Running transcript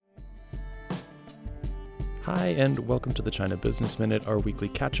Hi, and welcome to the China Business Minute, our weekly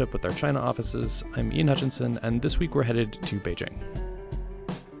catch-up with our China offices. I'm Ian Hutchinson, and this week we're headed to Beijing.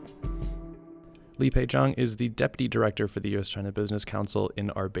 Li Pei Zhang is the Deputy Director for the U.S.-China Business Council in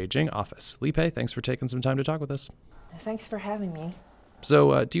our Beijing office. Li Pei, thanks for taking some time to talk with us. Thanks for having me.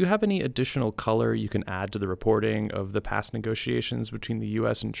 So, do you have any additional color you can add to the reporting of the past negotiations between the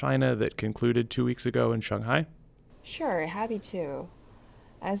U.S. and China that concluded 2 weeks ago in Shanghai? Sure, happy to.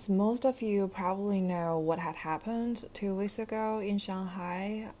 As most of you probably know what had happened 2 weeks ago in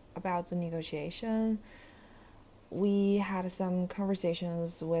Shanghai about the negotiation, we had some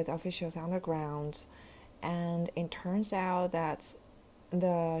conversations with officials on the ground, and it turns out that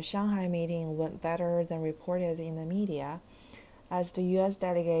the Shanghai meeting went better than reported in the media. As the U.S.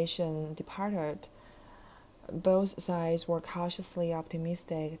 delegation departed, both sides were cautiously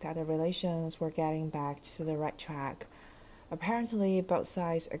optimistic that the relations were getting back to the right track. Apparently, both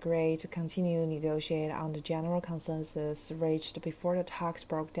sides agreed to continue to negotiate on the general consensus reached before the talks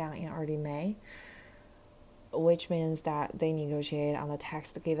broke down in early May, which means that they negotiated on the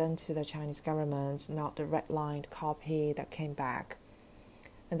text given to the Chinese government, not the redlined copy that came back.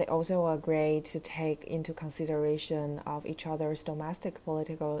 And they also agreed to take into consideration of each other's domestic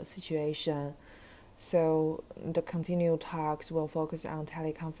political situation. So the continued talks will focus on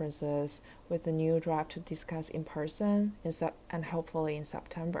teleconferences with the new draft to discuss in person and hopefully in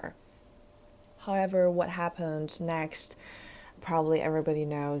September. However, what happened next, probably everybody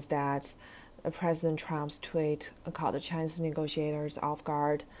knows that President Trump's tweet caught the Chinese negotiators off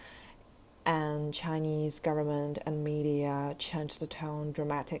guard, and Chinese government and media changed the tone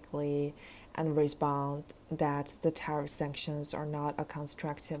dramatically and respond that the tariff sanctions are not a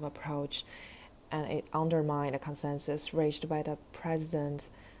constructive approach, and it undermined the consensus reached by the president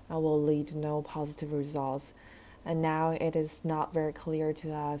and will lead to no positive results. And now it is not very clear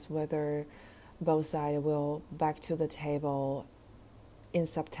to us whether both sides will back to the table in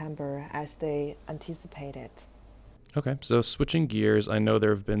September as they anticipated. Okay, so switching gears, I know there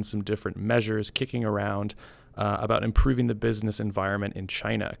have been some different measures kicking around about improving the business environment in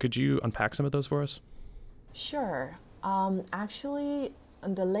China. Could you unpack some of those for us? Sure. Actually,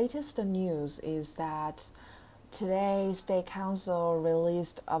 the latest news is that today State Council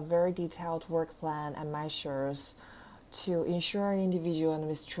released a very detailed work plan and measures to ensure individual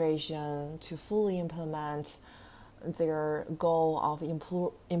administration to fully implement their goal of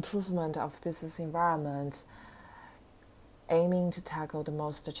improvement of business environment, aiming to tackle the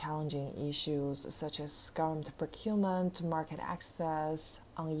most challenging issues such as government procurement, market access,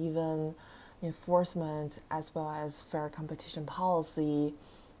 uneven enforcement, as well as fair competition policy.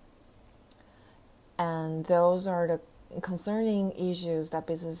 And those are the concerning issues that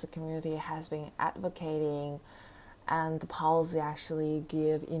business community has been advocating, and the policy actually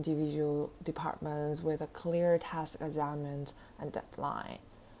give individual departments with a clear task assignment and deadline.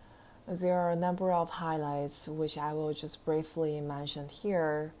 There are a number of highlights which I will just briefly mention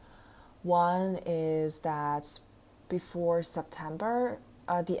here. One is that before the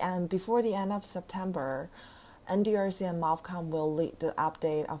end of September, NDRC and MOFCOM will lead the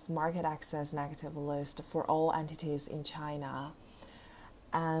update of market access negative list for all entities in China.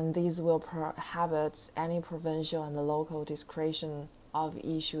 And these will prohibit any provincial and local discretion of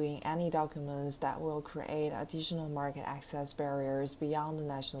issuing any documents that will create additional market access barriers beyond the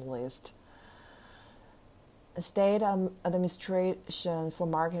national list. State administration for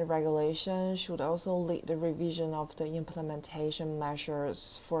market regulation should also lead the revision of the implementation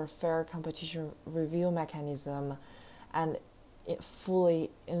measures for fair competition review mechanism and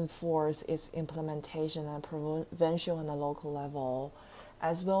fully enforce its implementation and provincial and local level,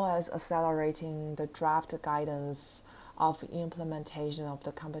 as well as accelerating the draft guidance of implementation of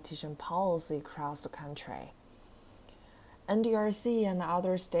the competition policy across the country. NDRC and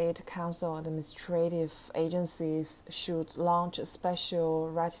other state council administrative agencies should launch a special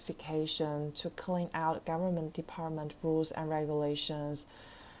ratification to clean out government department rules and regulations,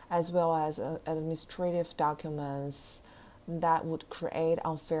 as well as administrative documents that would create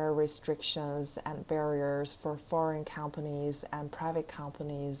unfair restrictions and barriers for foreign companies and private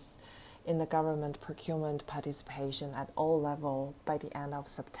companies in the government procurement participation at all levels by the end of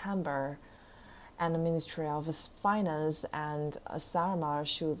September. And the Ministry of Finance and SARMA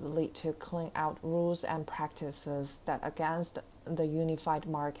should lead to clean out rules and practices that against the unified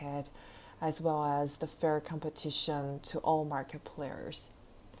market, as well as the fair competition to all market players.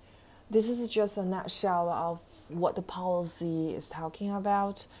 This is just a nutshell of what the policy is talking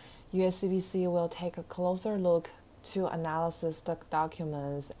about. USCBC will take a closer look to analyze the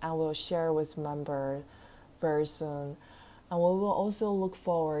documents and will share with members very soon. And we will also look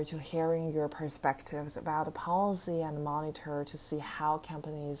forward to hearing your perspectives about the policy and monitor to see how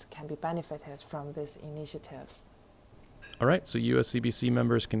companies can be benefited from these initiatives. All right, so USCBC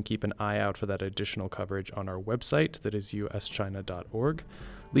members can keep an eye out for that additional coverage on our website, that is uschina.org.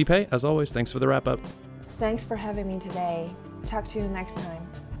 Li Pei, as always, thanks for the wrap-up. Thanks for having me today. Talk to you next time.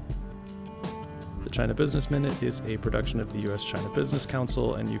 The China Business Minute is a production of the U.S.-China Business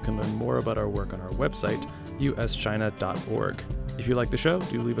Council, and you can learn more about our work on our website, uschina.org. If you like the show,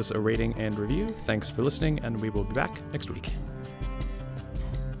 do leave us a rating and review. Thanks for listening, and we will be back next week.